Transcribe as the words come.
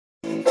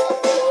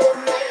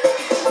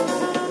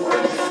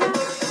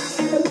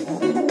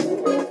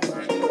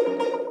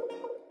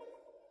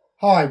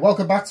Hi,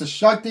 welcome back to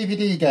Shite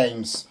DVD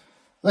Games.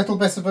 Little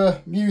bit of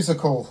a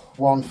musical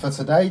one for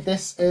today.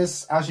 This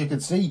is, as you can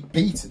see,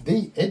 Beat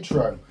the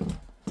Intro.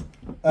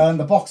 And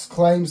the box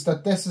claims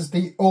that this is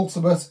the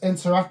ultimate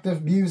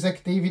interactive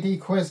music DVD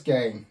quiz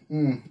game.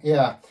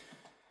 Yeah.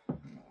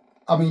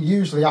 I mean,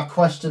 usually I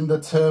question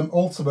the term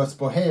ultimate,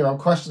 but here I'm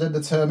questioning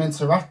the term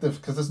interactive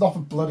because there's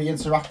nothing bloody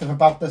interactive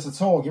about this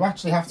at all. You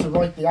actually have to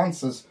write the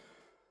answers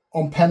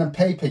on pen and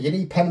paper. You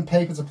need pen and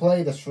paper to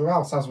play this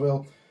throughout, as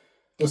we'll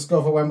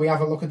discover when we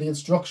have a look at the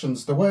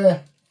instructions. There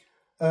were,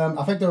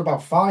 I think there were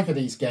about 5 of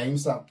these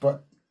games,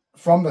 but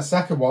from the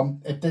second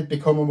one, it did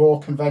become a more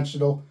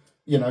conventional,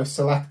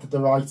 select the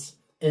right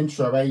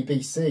intro, A,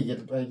 B, C. You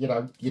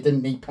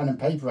didn't need pen and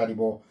paper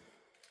anymore.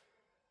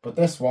 But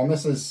this one,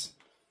 this is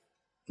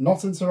not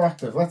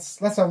interactive. Let's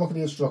have a look at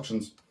the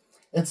instructions.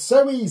 It's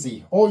so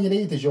easy. All you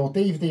need is your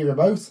DVD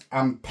remote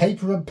and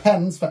paper and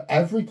pens for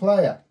every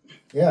player.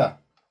 Yeah.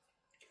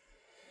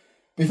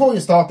 Before you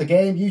start the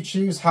game, you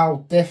choose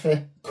how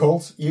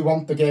difficult you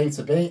want the game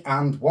to be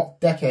and what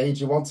decade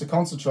you want to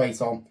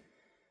concentrate on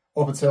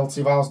up until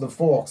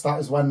 2004, because that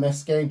is when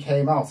this game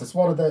came out. It's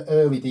one of the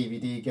early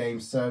DVD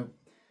games, so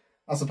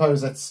I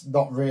suppose it's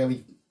not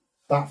really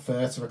that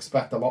fair to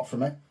expect a lot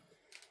from it.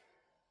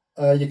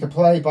 You can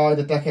play by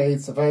the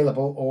decades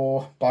available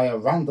or by a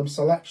random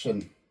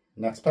selection.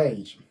 Next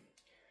page.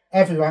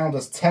 Every round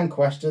has 10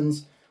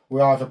 questions. We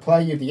either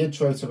play you the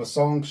intro to a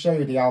song, show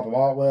you the album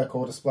artwork,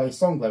 or display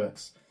song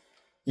lyrics.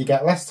 You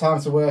get less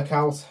time to work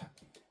out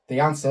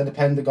the answer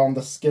depending on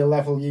the skill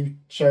level you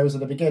chose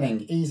at the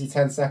beginning. Easy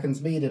 10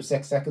 seconds, medium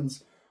 6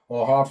 seconds,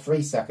 or hard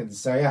 3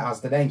 seconds. So yeah, as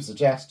the name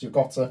suggests, you've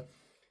got to,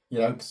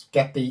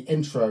 get the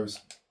intros.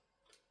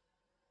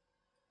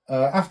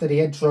 After the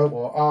intro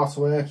or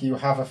artwork, you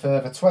have a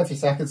further 20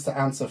 seconds to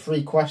answer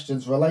 3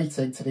 questions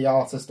relating to the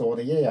artist or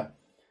the year.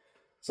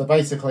 So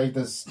basically,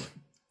 there's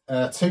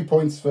 2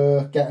 points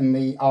for getting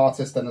the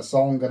artist and the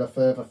song, and a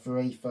further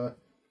 3 for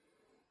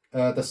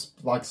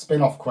the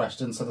spin-off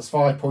questions. So there's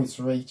 5 points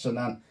for each, and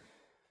then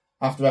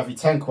after every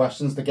 10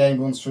 questions, the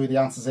game runs through the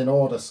answers in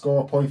order.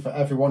 Score a point for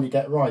every one you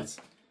get right.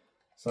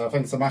 So I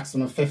think it's a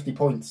maximum of 50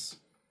 points.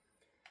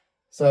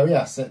 So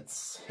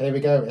yes, here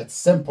we go. It's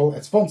simple.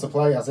 It's fun to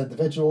play as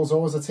individuals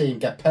or as a team.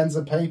 Get pens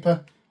and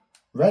paper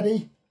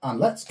ready, and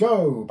let's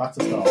go. Back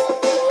to start.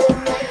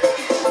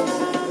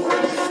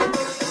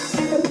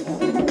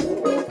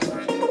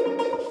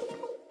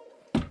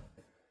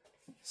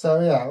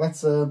 So yeah,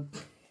 let's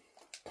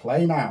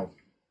play now.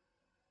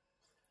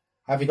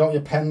 Have you got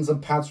your pens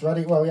and pads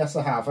ready? Well, yes,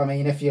 I have. I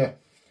mean,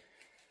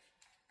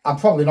 I'm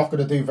probably not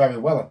going to do very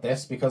well at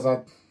this because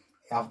I've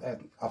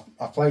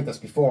played this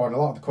before, and a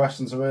lot of the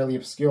questions are really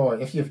obscure.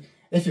 If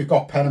you've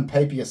got pen and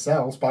paper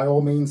yourselves, by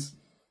all means,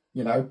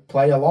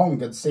 play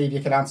along and see if you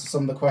can answer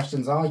some of the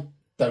questions I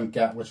don't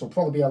get, which will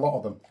probably be a lot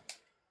of them.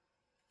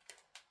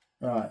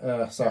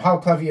 Right. So how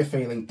clever you're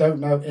feeling? Don't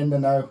know, in the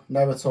know,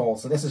 know at all.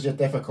 So this is your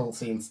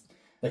difficulty. And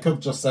they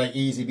could just say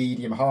easy,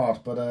 medium,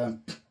 hard, but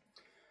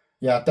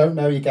yeah, don't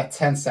know, you get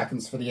 10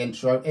 seconds for the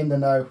intro. In the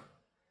know,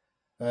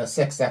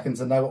 6 seconds,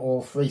 and know it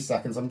all, 3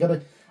 seconds. I'm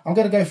gonna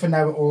go for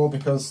know it all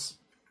because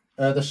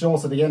the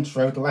shorter the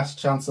intro, the less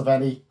chance of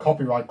any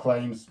copyright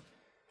claims.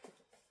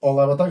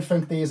 Although I don't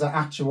think these are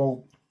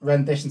actual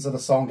renditions of the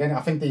song.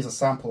 I think these are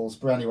samples,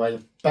 but anyway,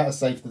 better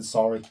safe than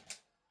sorry.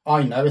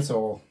 I know it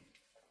all.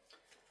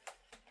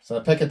 So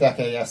pick a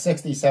decade, yeah,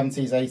 60s,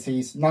 70s,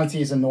 80s,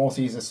 90s and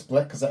noughties are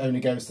split because it only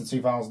goes to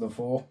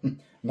 2004.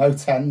 No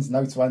 10s,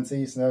 no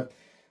 20s, no.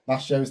 That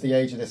shows the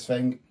age of this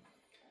thing.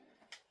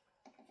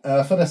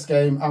 For this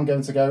game, I'm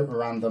going to go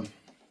random.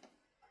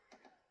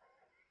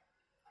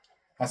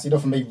 That's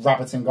enough of me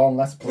rabbiting on,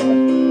 let's play.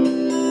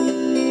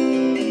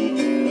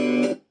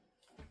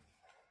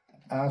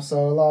 I'm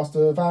so lost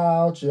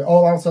without you.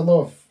 All Out of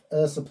Love,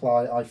 Air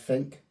Supply, I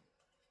think.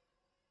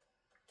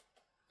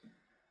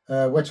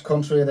 Which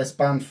country are this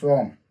band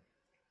from?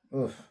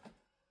 Oof.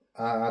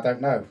 I don't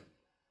know.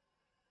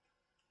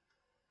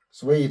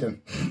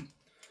 Sweden.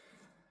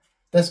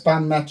 This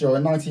band met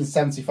during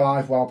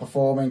 1975 while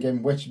performing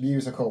in which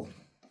musical?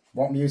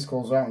 What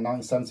musicals were out in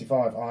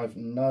 1975? I've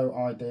no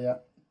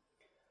idea.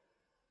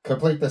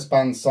 Complete this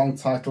band's song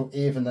title,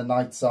 Even the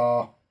Nights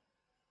Are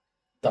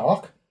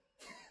Dark?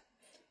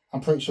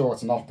 I'm pretty sure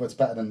it's not, but it's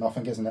better than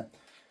nothing, isn't it?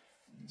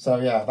 So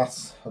yeah,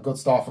 that's a good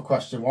start for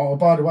question 1. Oh,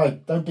 by the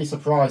way, don't be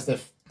surprised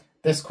if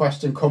this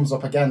question comes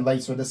up again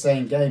later in the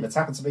same game. It's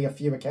happened to be a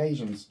few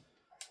occasions.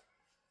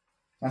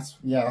 That's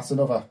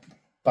another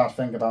bad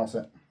thing about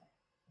it.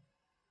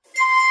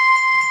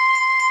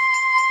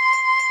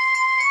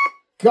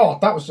 God,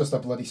 that was just a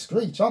bloody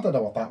screech. I don't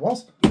know what that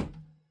was.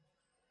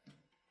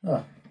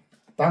 Oh,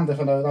 damned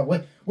if I know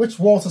that. Which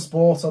water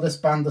sports are this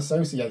band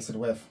associated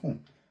with?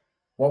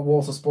 What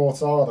water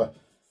sports are there?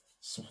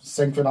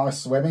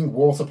 Synchronized swimming,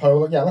 water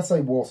polo. Yeah, let's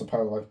say water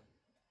polo.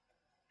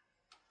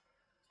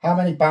 How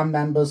many band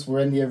members were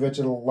in the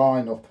original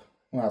lineup?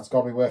 Well, it's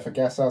got to be worth a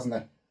guess, hasn't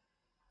it?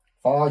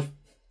 5.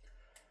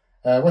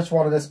 Which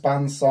one of this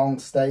band's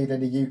songs stayed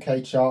in the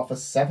UK chart for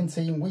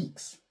 17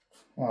 weeks?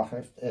 Well,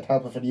 it'd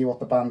help if I knew what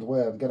the band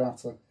were. I'm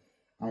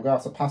gonna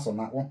have to pass on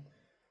that one.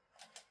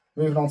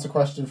 Moving on to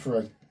question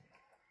 3.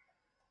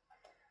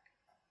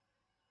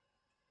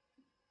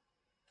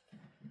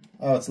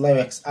 Oh, it's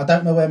lyrics. I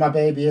don't know where my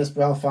baby is,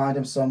 but I'll find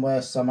him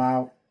somewhere,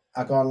 somehow.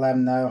 I gotta let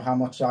him know how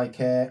much I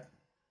care.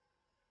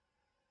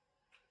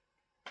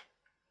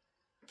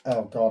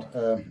 Oh,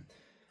 God.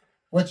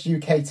 Which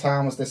UK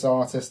town was this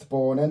artist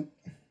born in?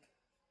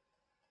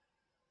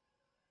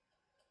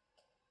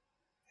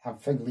 I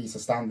think Leeds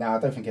is stand now. I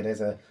don't think it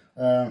is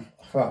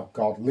oh,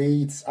 God.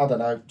 Leeds. I don't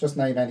know. Just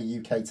name any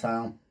UK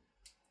town.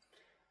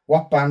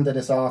 What band did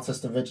this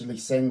artist originally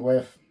sing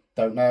with?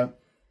 Don't know.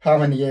 How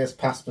many years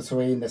passed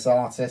between this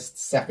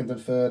artist's second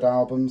and third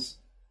albums?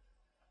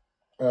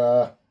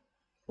 Well,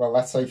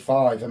 let's say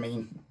 5. I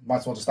mean, might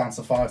as well just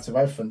answer 5 to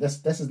everything.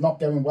 This is not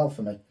going well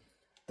for me.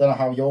 Don't know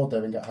how you're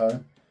doing at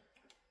home.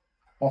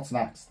 What's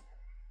next?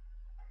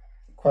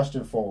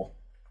 Question 4.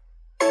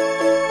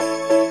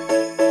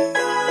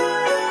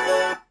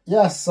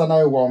 Yes, I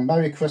know one.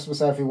 Merry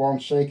Christmas, everyone.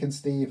 Shakin'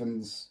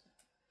 Stevens.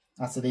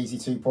 That's an easy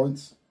 2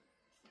 points.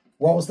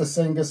 What was the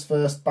singer's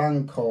first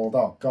band called?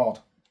 Oh, God.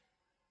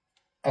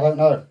 I don't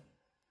know.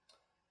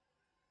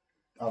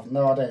 I've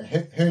no idea.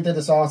 Who did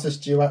this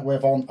artist duet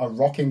with on A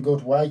Rockin'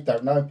 Good Way?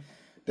 Don't know.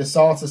 This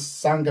artist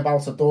sang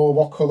about a door.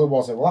 What colour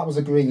was it? Well, that was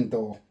a green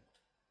door.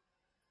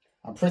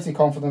 I'm pretty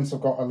confident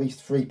I've got at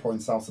least 3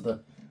 points out of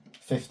the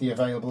 50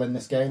 available in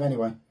this game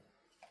anyway.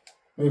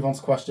 Move on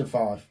to question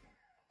 5.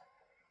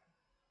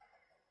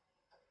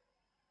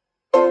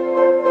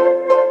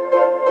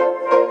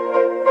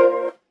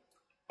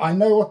 I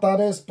know what that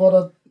is,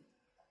 but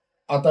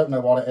I don't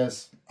know what it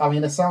is. I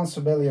mean, it sounds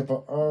familiar,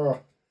 but nah,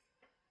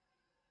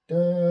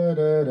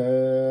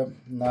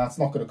 it's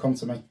not going to come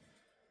to me.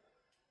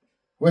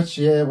 Which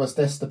year was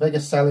this the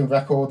biggest selling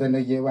record in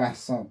the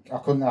US? Oh, I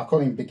couldn't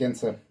even begin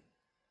to.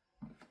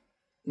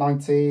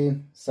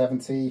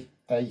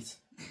 1978.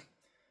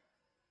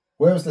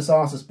 Where was this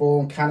artist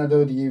born?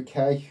 Canada, the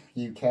UK?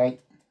 UK.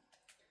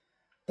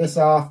 This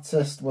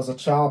artist was a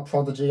child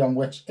prodigy on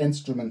which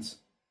instrument?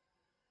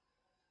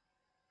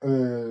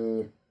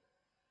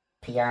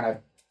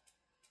 Piano.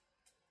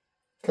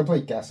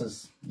 Complete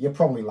guesses. You're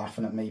probably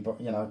laughing at me, but,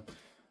 you know,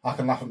 I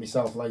can laugh at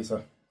myself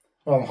later.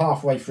 Well, I'm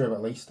halfway through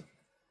at least.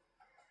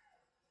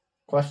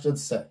 Question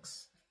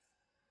 6.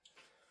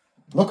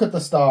 Look at the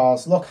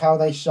stars. Look how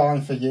they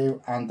shine for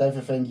you and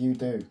everything you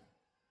do.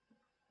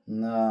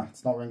 Nah,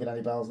 it's not ringing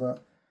any bells there.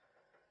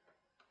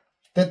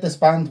 Did this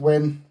band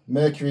win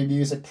Mercury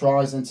Music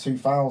Prize in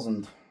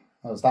 2000?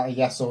 Oh, is that a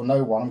yes or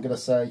no one? I'm going to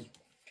say...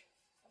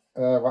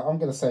 well, I'm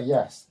going to say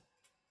yes.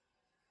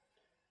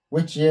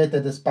 Which year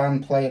did this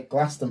band play at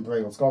Glastonbury?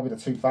 Well, it's got to be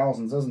the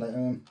 2000s, isn't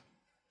it?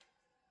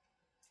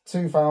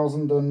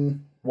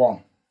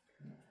 2001.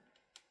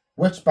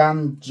 Which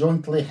band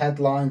jointly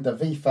headlined the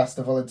V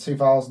Festival in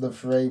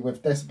 2003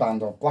 with this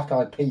band? Or Black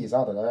Eyed Peas?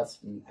 I don't know.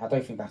 I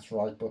don't think that's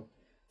right, but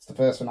it's the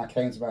first one that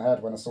came to my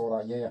head when I saw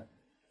that year.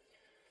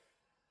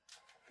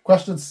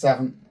 Question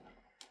 7.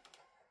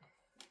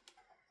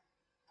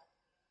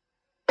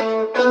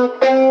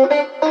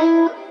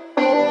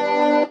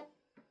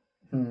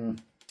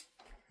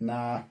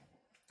 Nah.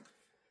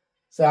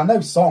 See, I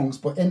know songs,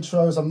 but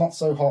intros I'm not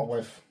so hot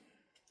with.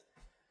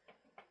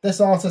 This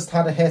artist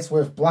had a hit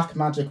with Black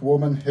Magic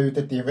Woman, who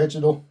did the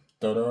original.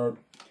 Da-da.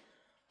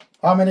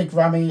 How many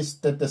Grammys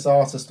did this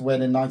artist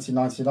win in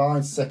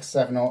 1999? 6,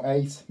 7 or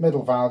 8?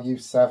 Middle value,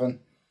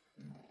 7.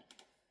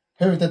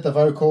 Who did the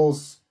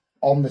vocals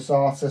on this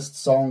artist's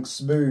song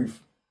Smooth?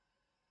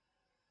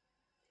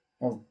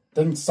 Well,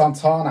 didn't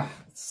Santana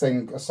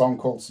sing a song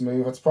called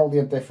Smooth? It's probably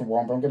a different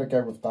one, but I'm going to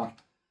go with that.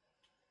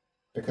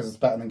 Because it's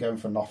better than going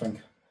for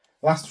nothing.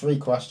 Last 3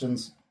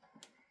 questions.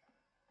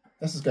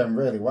 This is going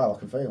really well, I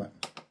can feel it.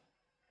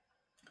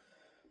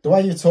 The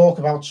way you talk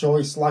about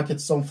choice, like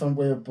it's something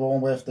we were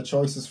born with. The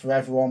choice is for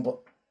everyone, but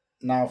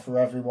now for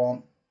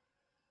everyone.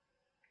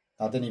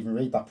 I didn't even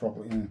read that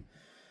properly.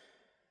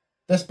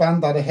 This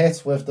band had a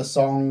hit with the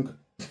song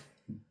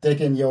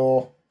Digging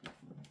Your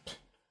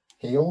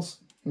Heels.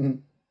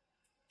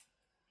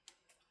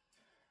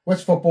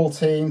 Which football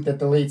team did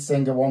the lead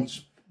singer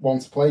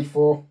once play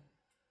for?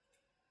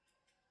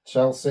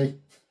 Chelsea.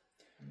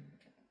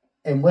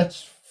 In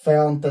which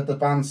film did the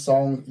band's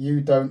song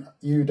You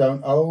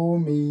Don't Owe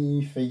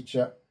Me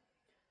feature?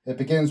 It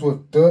begins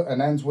with D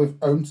and ends with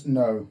don't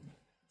know.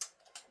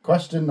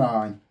 Question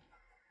 9.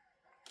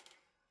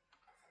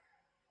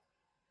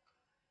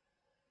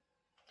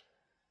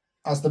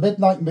 As the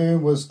midnight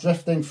moon was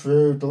drifting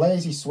through the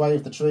lazy sway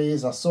of the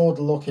trees, I saw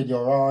the look in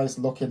your eyes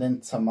looking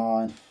into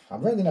mine.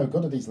 I'm really no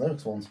good at these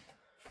lyrics ones.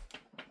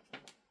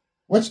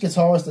 Which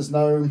guitarist is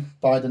known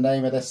by the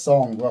name of this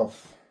song? Well,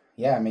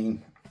 yeah, I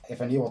mean,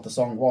 if I knew what the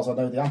song was, I'd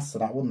know the answer to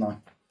that, wouldn't I?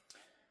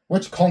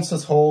 Which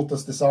concert hall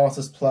does this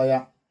artist play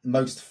at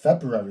most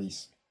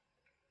Februaries?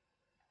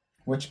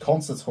 Which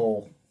concert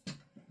hall?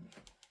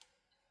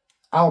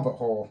 Albert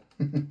Hall.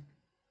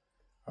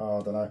 Oh,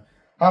 I don't know.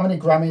 How many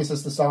Grammys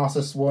has this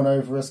artist won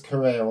over his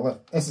career?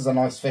 Well, this is a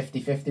nice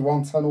 50-50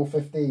 one, 10 or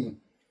 15.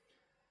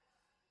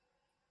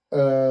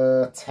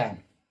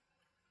 10.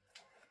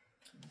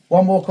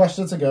 One more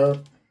question to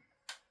go.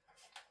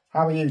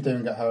 How are you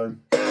doing at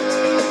home?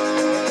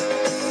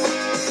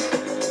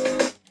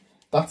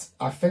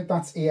 I think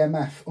that's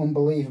EMF.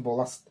 Unbelievable.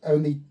 That's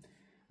only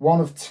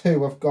one of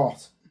two I've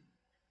got.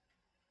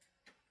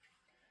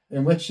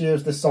 In which year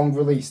is the song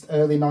released?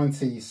 Early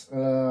 90s.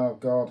 Oh,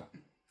 God.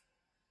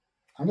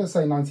 I'm going to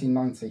say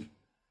 1990.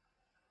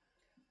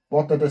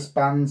 What did this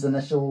band's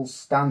initials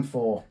stand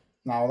for?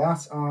 Now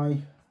that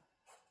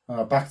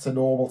back to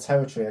normal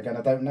territory again,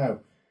 I don't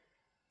know.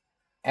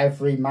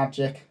 Every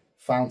Magic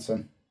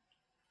Fountain.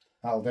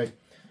 That'll do.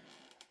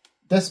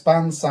 This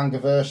band sang a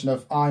version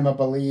of I'm a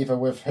Believer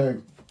with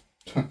who?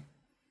 The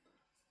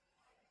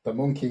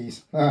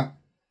Monkees.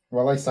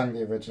 Well, they sang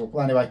the original.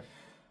 Well, anyway,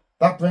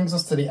 that brings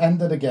us to the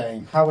end of the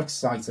game. How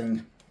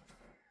exciting.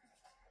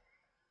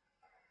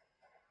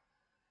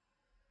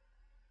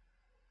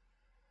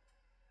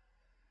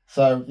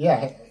 So,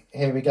 yeah,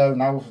 here we go.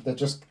 Now that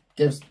just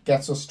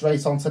gets us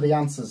straight onto the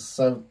answers.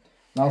 So,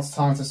 now it's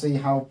time to see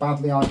how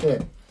badly I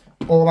did.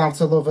 All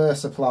Out of Love Air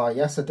Supply.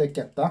 Yes, I did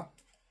get that.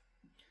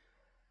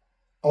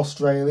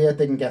 Australia,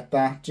 didn't get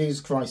that. Jesus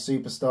Christ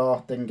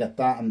Superstar, didn't get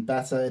that. And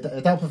Better.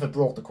 It helped if it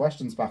brought the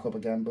questions back up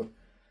again. But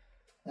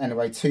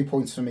anyway, 2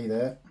 points for me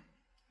there.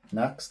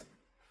 Next.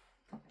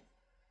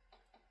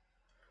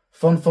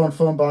 Fun, Fun,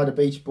 Fun by the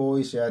Beach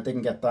Boys. Yeah,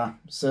 didn't get that.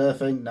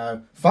 Surfing,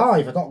 no.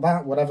 5, I got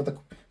that.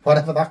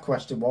 Whatever that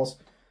question was.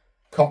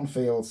 Cotton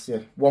Fields, yeah.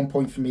 1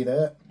 point for me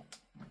there.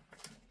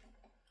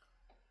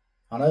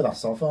 I know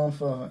that's so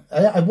fun.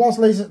 I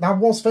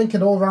was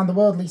thinking All Around the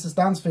World, Lisa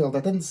Stansfield.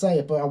 I didn't say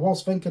it, but I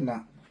was thinking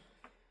that.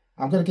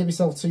 I'm going to give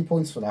myself 2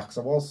 points for that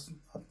because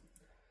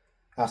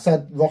I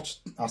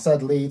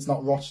said Leeds,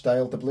 not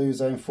Rochdale. The Blue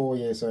Zone 4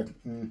 years. So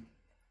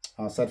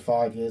I said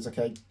 5 years.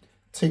 Okay,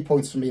 2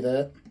 points for me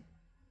there.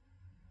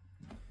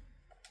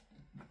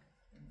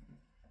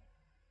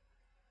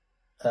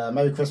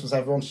 Merry Christmas,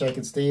 everyone.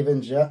 Shakin'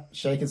 Stevens, yeah.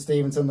 Shakin'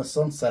 Stevens and the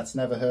Sunsets.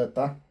 Never heard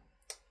that.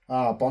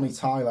 Bonnie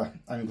Tyler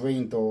and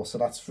Green Door, so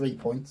that's 3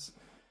 points.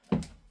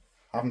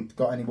 Haven't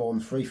got any more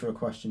than 3 for a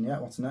question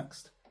yet. What's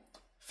next?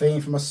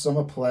 Theme from a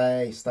Summer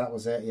Place, that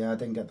was it. Yeah, I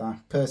didn't get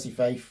that. Percy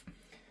Faith.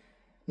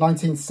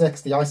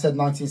 1960, I said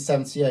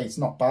 1978. It's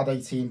not bad,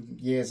 18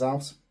 years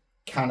out.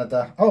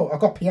 Canada. Oh, I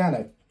got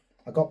Piano.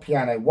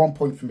 1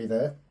 point for me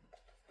there.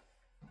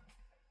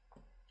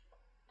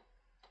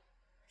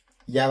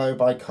 Yellow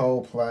by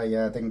Coldplay,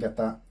 yeah, I didn't get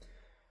that.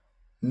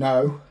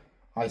 No,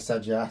 I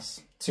said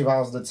yes.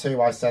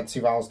 2002, I said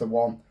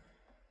 2001.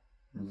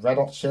 Red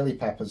Hot Chili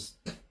Peppers.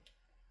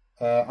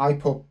 I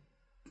put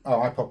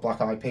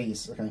Black Eyed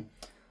Peas. Okay,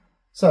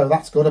 so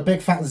that's good. A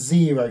big fat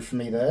 0 for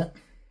me there.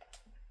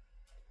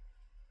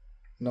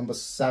 Number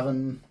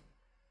 7.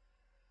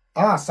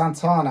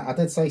 Santana. I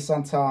did say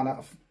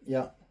Santana.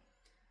 Yeah.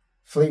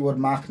 Fleetwood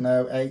Mac.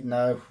 No. 8.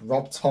 No.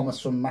 Rob Thomas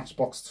from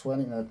Matchbox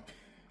 20. No.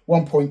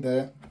 1 point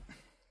there.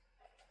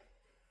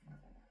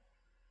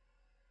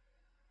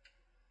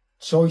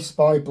 Choice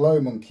by Blow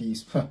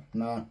Monkeys.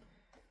 No.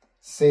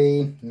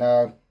 Scene.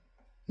 No.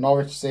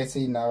 Norwich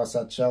City. No. I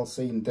said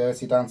Chelsea. And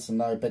Dirty Dancing.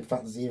 No. Big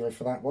fat 0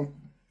 for that one.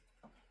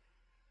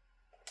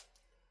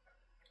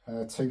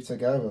 2 to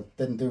go.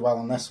 Didn't do well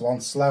on this one.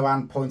 Slow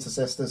Hand Pointer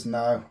Sisters.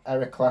 No.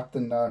 Eric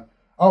Clapton. No.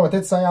 Oh, I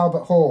did say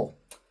Albert Hall.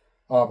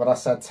 Oh, but I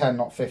said 10,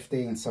 not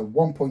 15. So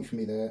 1 point for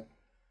me there.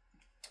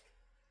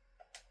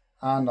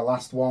 And the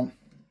last one.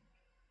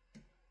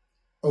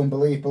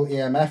 Unbelievable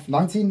EMF.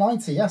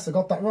 1990. Yes, I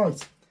got that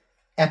right.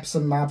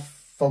 Epsom Mad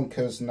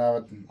Funkers.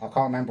 No, I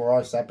can't remember what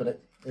I said,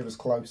 but it was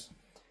close.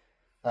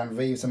 And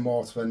Reeves and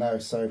Mortimer. No.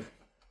 So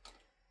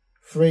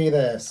 3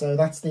 there. So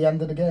that's the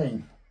end of the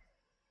game.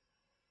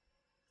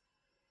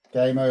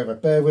 Game over.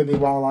 Bear with me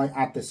while I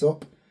add this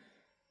up.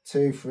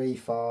 2, 3,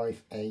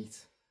 5,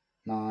 8,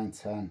 9,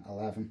 10,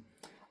 11.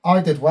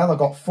 I did well. I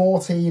got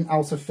 14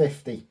 out of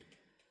 50.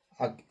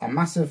 A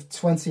massive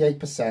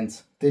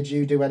 28%. Did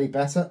you do any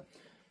better?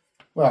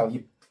 Well,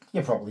 you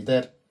probably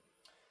did.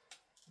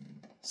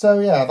 So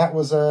yeah, that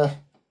was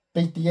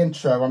Beat the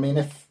Intro. I mean,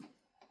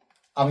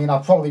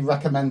 I'd probably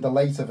recommend the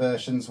later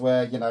versions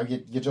where, you know,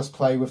 you just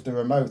play with the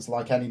remote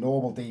like any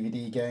normal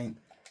DVD game.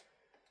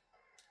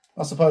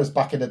 I suppose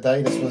back in the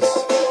day this was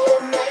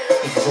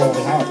all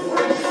we had.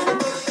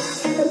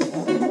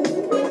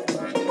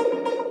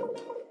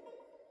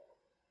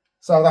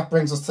 So that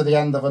brings us to the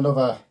end of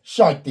another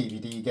shite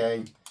DVD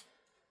game.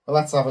 Well,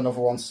 let's have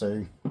another one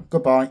soon.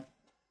 Goodbye.